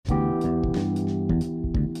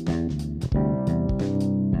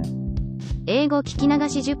英語聞き流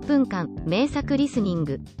し10分間、名作リスニン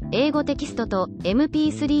グ。英語テキストと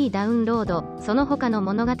MP3 ダウンロード。その他の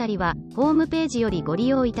物語は、ホームページよりご利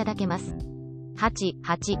用いただけます。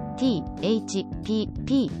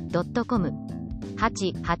88thpp.com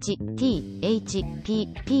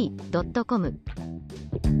 88thpp.com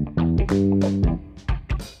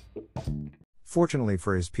Fortunately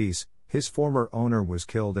for his peace, his former owner was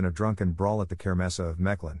killed in a drunken brawl at the Kermesse of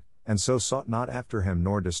Mechlin, and so sought not after him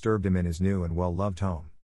nor disturbed him in his new and well-loved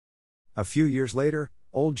home. A few years later,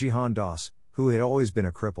 old Jihan Das, who had always been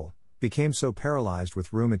a cripple, became so paralyzed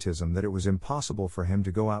with rheumatism that it was impossible for him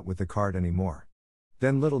to go out with the cart any more.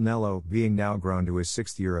 Then little Nello, being now grown to his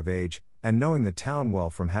 6th year of age, and knowing the town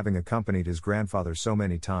well from having accompanied his grandfather so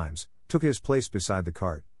many times, took his place beside the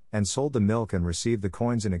cart, and sold the milk and received the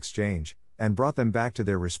coins in exchange, and brought them back to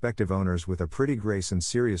their respective owners with a pretty grace and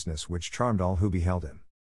seriousness which charmed all who beheld him.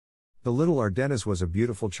 The little Ardennes was a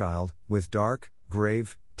beautiful child, with dark,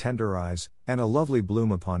 grave, tender eyes, and a lovely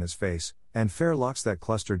bloom upon his face, and fair locks that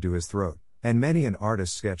clustered to his throat, and many an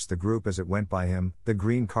artist sketched the group as it went by him, the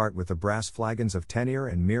green cart with the brass flagons of Tenier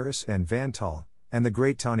and Miris and Van Tal, and the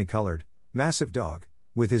great tawny-colored, massive dog,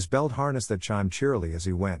 with his belt harness that chimed cheerily as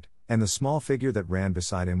he went, and the small figure that ran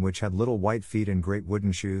beside him which had little white feet and great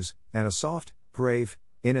wooden shoes, and a soft, grave,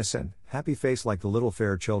 innocent, happy face like the little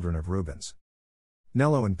fair children of Rubens.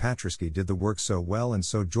 Nello and Patriski did the work so well and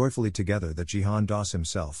so joyfully together that Jihan Das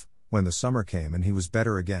himself, when the summer came and he was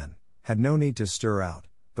better again, had no need to stir out,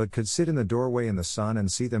 but could sit in the doorway in the sun and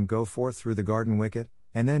see them go forth through the garden wicket,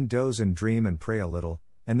 and then doze and dream and pray a little,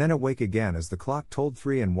 and then awake again as the clock tolled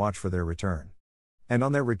 3 and watch for their return. And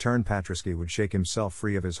on their return Patriski would shake himself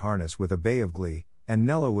free of his harness with a bay of glee, and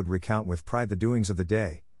Nello would recount with pride the doings of the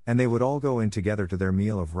day, and they would all go in together to their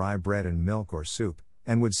meal of rye bread and milk or soup,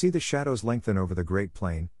 and would see the shadows lengthen over the great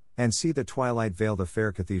plain, and see the twilight veil the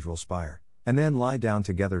fair cathedral spire, and then lie down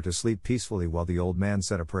together to sleep peacefully while the old man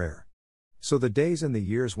said a prayer. So the days and the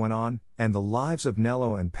years went on, and the lives of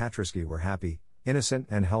Nello and Patriski were happy, innocent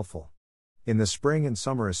and healthful. In the spring and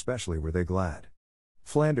summer especially were they glad.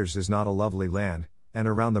 Flanders is not a lovely land, and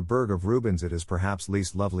around the burg of Rubens it is perhaps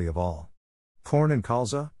least lovely of all. Corn and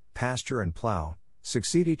colza, pasture and plough,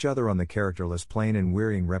 succeed each other on the characterless plain in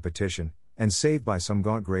wearying repetition, and save by some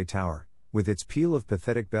gaunt grey tower, with its peal of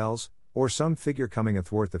pathetic bells, or some figure coming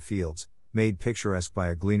athwart the fields, made picturesque by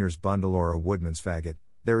a gleaner's bundle or a woodman's faggot,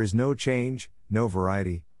 there is no change, no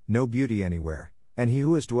variety, no beauty anywhere, and he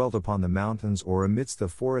who has dwelt upon the mountains or amidst the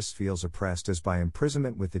forests feels oppressed as by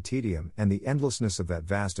imprisonment with the tedium and the endlessness of that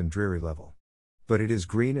vast and dreary level. But it is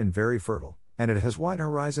green and very fertile, and it has wide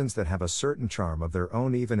horizons that have a certain charm of their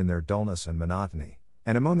own even in their dullness and monotony,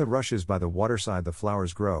 and among the rushes by the waterside the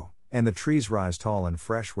flowers grow, and the trees rise tall and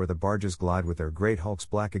fresh where the barges glide with their great hulks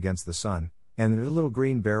black against the sun, and their little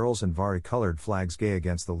green barrels and vari-colored flags gay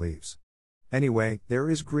against the leaves. Anyway, there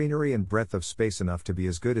is greenery and breadth of space enough to be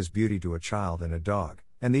as good as beauty to a child and a dog,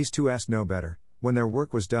 and these two asked no better, when their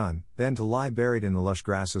work was done, than to lie buried in the lush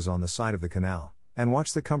grasses on the side of the canal, and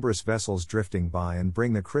watch the cumbrous vessels drifting by and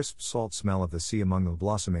bring the crisp salt smell of the sea among the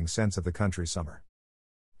blossoming scents of the country summer.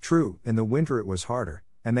 True, in the winter it was harder,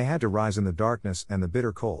 and they had to rise in the darkness and the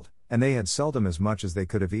bitter cold, and they had seldom as much as they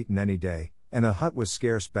could have eaten any day, and a hut was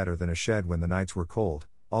scarce better than a shed when the nights were cold,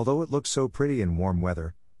 although it looked so pretty in warm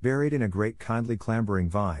weather, buried in a great kindly clambering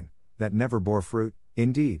vine, that never bore fruit,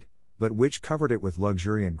 indeed, but which covered it with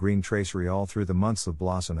luxuriant green tracery all through the months of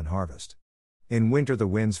blossom and harvest. In winter the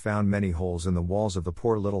winds found many holes in the walls of the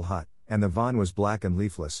poor little hut, and the vine was black and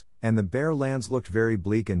leafless, and the bare lands looked very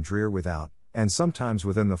bleak and drear without, and sometimes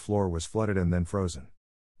within the floor was flooded and then frozen.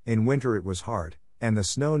 In winter it was hard, and the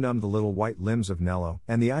snow numbed the little white limbs of Nello,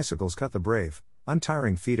 and the icicles cut the brave,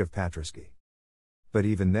 untiring feet of Patriski. But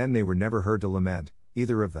even then they were never heard to lament,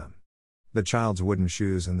 either of them. The child's wooden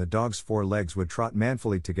shoes and the dog's 4 legs would trot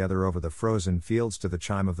manfully together over the frozen fields to the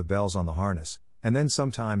chime of the bells on the harness, and then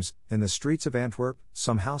sometimes, in the streets of Antwerp,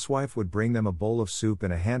 some housewife would bring them a bowl of soup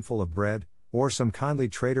and a handful of bread, or some kindly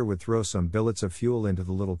trader would throw some billets of fuel into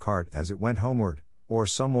the little cart as it went homeward, or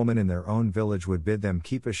some woman in their own village would bid them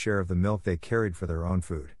keep a share of the milk they carried for their own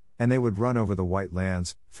food, and they would run over the white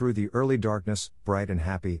lands, through the early darkness, bright and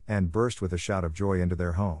happy, and burst with a shout of joy into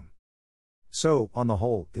their home. So, on the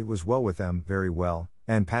whole, it was well with them, very well,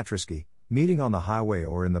 and Patriski, meeting on the highway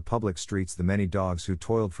or in the public streets the many dogs who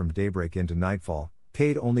toiled from daybreak into nightfall,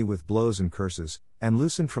 paid only with blows and curses, and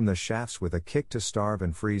loosened from the shafts with a kick to starve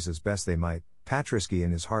and freeze as best they might, Patriski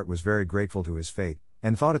in his heart was very grateful to his fate,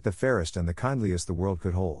 and thought it the fairest and the kindliest the world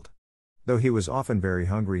could hold. Though he was often very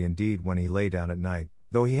hungry indeed when he lay down at night,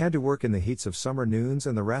 Though he had to work in the heats of summer noons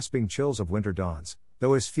and the rasping chills of winter dawns,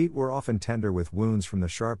 though his feet were often tender with wounds from the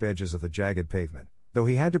sharp edges of the jagged pavement, though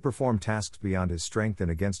he had to perform tasks beyond his strength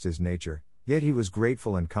and against his nature, yet he was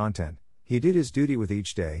grateful and content. He did his duty with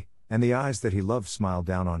each day, and the eyes that he loved smiled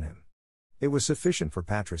down on him. It was sufficient for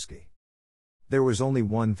Patriski. There was only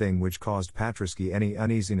one thing which caused Patriski any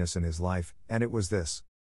uneasiness in his life, and it was this.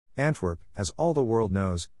 Antwerp, as all the world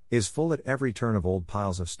knows, is full at every turn of old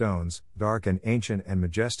piles of stones, dark and ancient and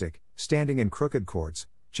majestic, standing in crooked courts,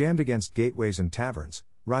 jammed against gateways and taverns,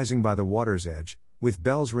 rising by the water's edge, with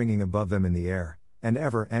bells ringing above them in the air, and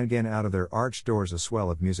ever and again out of their arched doors a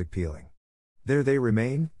swell of music pealing. There they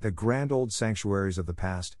remain, the grand old sanctuaries of the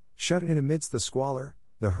past, shut in amidst the squalor,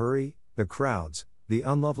 the hurry, the crowds, the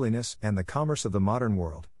unloveliness and the commerce of the modern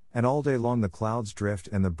world, and all day long the clouds drift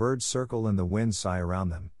and the birds circle and the winds sigh around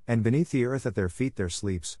them, and beneath the earth at their feet there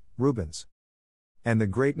sleeps Rubens. And the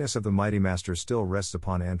greatness of the mighty master still rests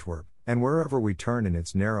upon Antwerp, and wherever we turn in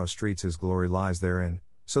its narrow streets his glory lies therein,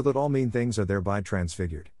 so that all mean things are thereby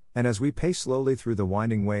transfigured. And as we pace slowly through the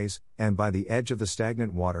winding ways, and by the edge of the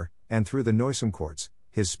stagnant water, and through the noisome courts,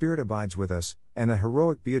 his spirit abides with us, and the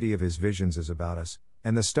heroic beauty of his visions is about us,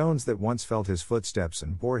 and the stones that once felt his footsteps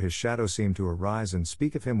and bore his shadow seem to arise and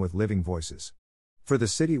speak of him with living voices. For the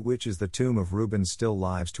city which is the tomb of Rubens still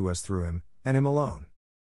lives to us through him, and him alone.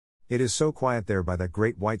 It is so quiet there by that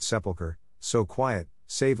great white sepulchre, so quiet,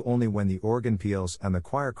 save only when the organ peals and the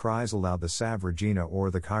choir cries aloud the Salve Regina or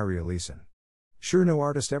the Kyrie eleison. Sure no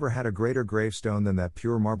artist ever had a greater gravestone than that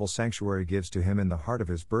pure marble sanctuary gives to him in the heart of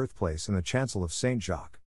his birthplace in the chancel of St.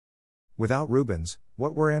 Jacques. Without Rubens,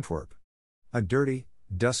 what were Antwerp? A dirty,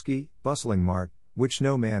 dusky, bustling mart, which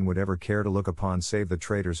no man would ever care to look upon save the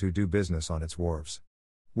traders who do business on its wharves.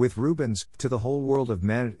 With Rubens, to the whole world of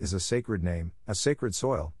men it is a sacred name, a sacred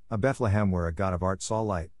soil, a Bethlehem where a god of art saw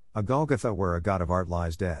light, a Golgotha where a god of art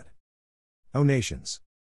lies dead. O nations!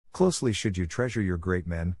 Closely should you treasure your great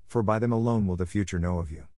men, for by them alone will the future know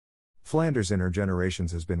of you. Flanders in her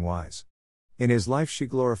generations has been wise. In his life she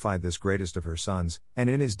glorified this greatest of her sons, and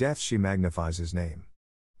in his death she magnifies his name.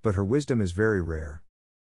 But her wisdom is very rare.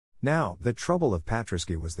 Now, the trouble of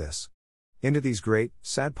Patriski was this. Into these great,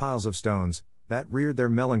 sad piles of stones, that reared their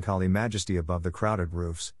melancholy majesty above the crowded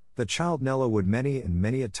roofs, the child Nello would many and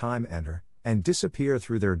many a time enter, and disappear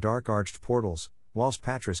through their dark arched portals, whilst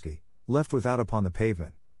Patriski, left without upon the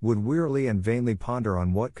pavement, would wearily and vainly ponder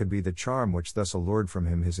on what could be the charm which thus allured from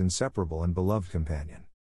him his inseparable and beloved companion.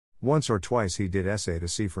 Once or twice he did essay to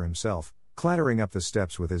see for himself, clattering up the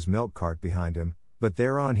steps with his milk cart behind him, but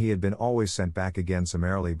thereon he had been always sent back again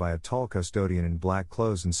summarily by a tall custodian in black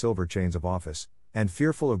clothes and silver chains of office, and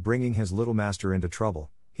fearful of bringing his little master into trouble,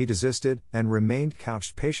 he desisted, and remained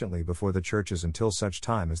couched patiently before the churches until such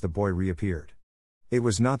time as the boy reappeared. It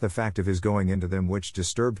was not the fact of his going into them which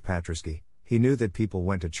disturbed Patriski. He knew that people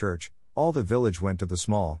went to church, all the village went to the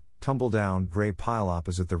small, tumble-down, grey pile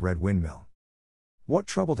opposite the red windmill. What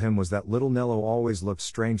troubled him was that little Nello always looked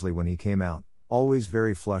strangely when he came out, always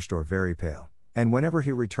very flushed or very pale, and whenever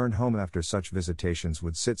he returned home after such visitations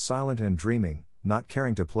would sit silent and dreaming, not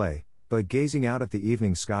caring to play, but gazing out at the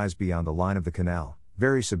evening skies beyond the line of the canal,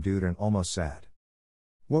 very subdued and almost sad.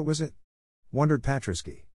 What was it? Wondered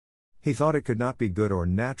Patriski. He thought it could not be good or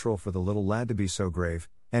natural for the little lad to be so grave,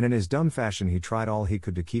 and in his dumb fashion he tried all he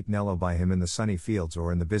could to keep Nello by him in the sunny fields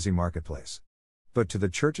or in the busy marketplace. But to the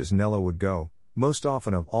churches Nello would go, most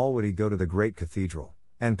often of all would he go to the great cathedral,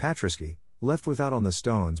 and Patriski, left without on the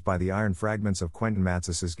stones by the iron fragments of Quentin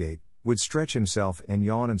Matsis's gate, would stretch himself and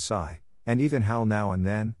yawn and sigh, and even howl now and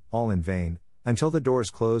then, all in vain, until the doors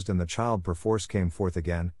closed and the child perforce came forth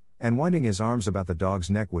again, and winding his arms about the dog's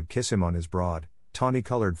neck would kiss him on his broad,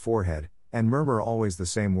 tawny-colored forehead, and murmur always the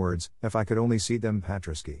same words, "If I could only see them,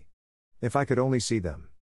 Patriski. If I could only see them."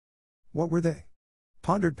 What were they?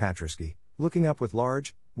 Pondered Patriski, looking up with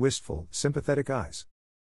large, wistful, sympathetic eyes.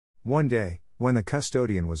 One day, when the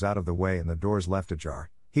custodian was out of the way and the doors left ajar,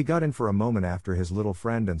 he got in for a moment after his little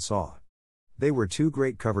friend and saw. They were two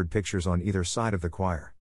great covered pictures on either side of the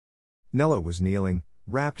choir. Nello was kneeling,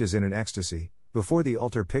 wrapped as in an ecstasy, before the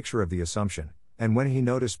altar picture of the Assumption, and when he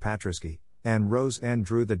noticed Patriski, and rose and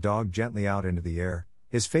drew the dog gently out into the air,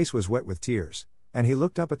 his face was wet with tears, and he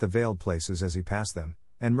looked up at the veiled places as he passed them,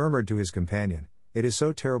 and murmured to his companion, "It is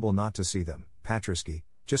so terrible not to see them, Patriski,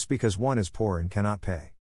 just because one is poor and cannot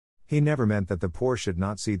pay." He never meant that the poor should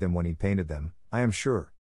not see them when he painted them, I am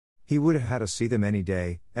sure. He would have had us see them any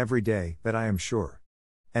day, every day, that I am sure.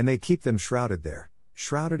 And they keep them shrouded there,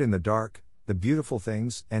 shrouded in the dark, the beautiful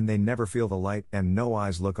things, and they never feel the light, and no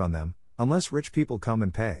eyes look on them, unless rich people come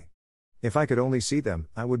and pay. If I could only see them,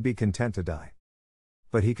 I would be content to die.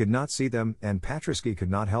 but he could not see them, and Patriski could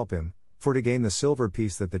not help him, for to gain the silver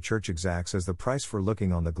piece that the church exacts as the price for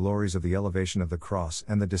looking on the glories of the elevation of the cross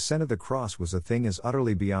and the descent of the cross was a thing as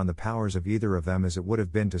utterly beyond the powers of either of them as it would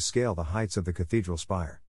have been to scale the heights of the cathedral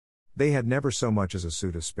spire. They had never so much as a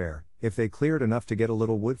sou to spare. If they cleared enough to get a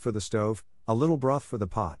little wood for the stove, a little broth for the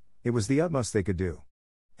pot, it was the utmost they could do.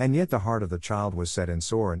 And yet the heart of the child was set in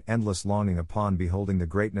sore and endless longing upon beholding the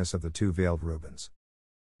greatness of the two veiled Rubens.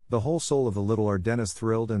 The whole soul of the little Ardennes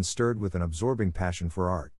thrilled and stirred with an absorbing passion for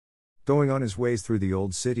art. Going on his ways through the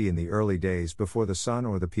old city in the early days before the sun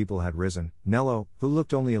or the people had risen, Nello, who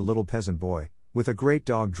looked only a little peasant boy, with a great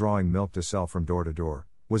dog drawing milk to sell from door to door,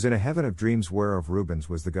 was in a heaven of dreams whereof Rubens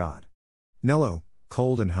was the god. Nello,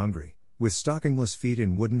 cold and hungry, with stockingless feet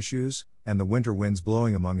in wooden shoes, and the winter winds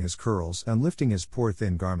blowing among his curls and lifting his poor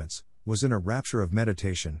thin garments, was in a rapture of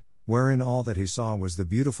meditation, wherein all that he saw was the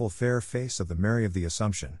beautiful fair face of the Mary of the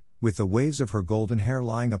Assumption, with the waves of her golden hair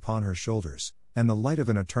lying upon her shoulders, and the light of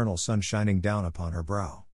an eternal sun shining down upon her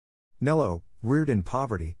brow. Nello, reared in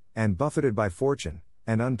poverty, and buffeted by fortune,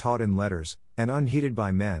 and untaught in letters, and unheeded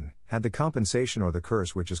by men, had the compensation or the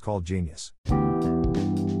curse which is called genius.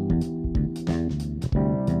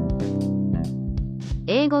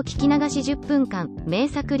 英語聞き流し10分間、名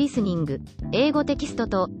作リスニング。英語テキスト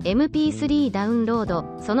と MP3 ダウンロー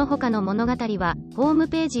ド、その他の物語は、ホーム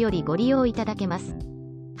ページよりご利用いただけます。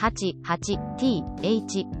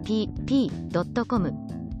88thpp.com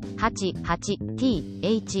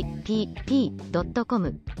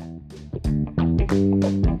 88thpp.com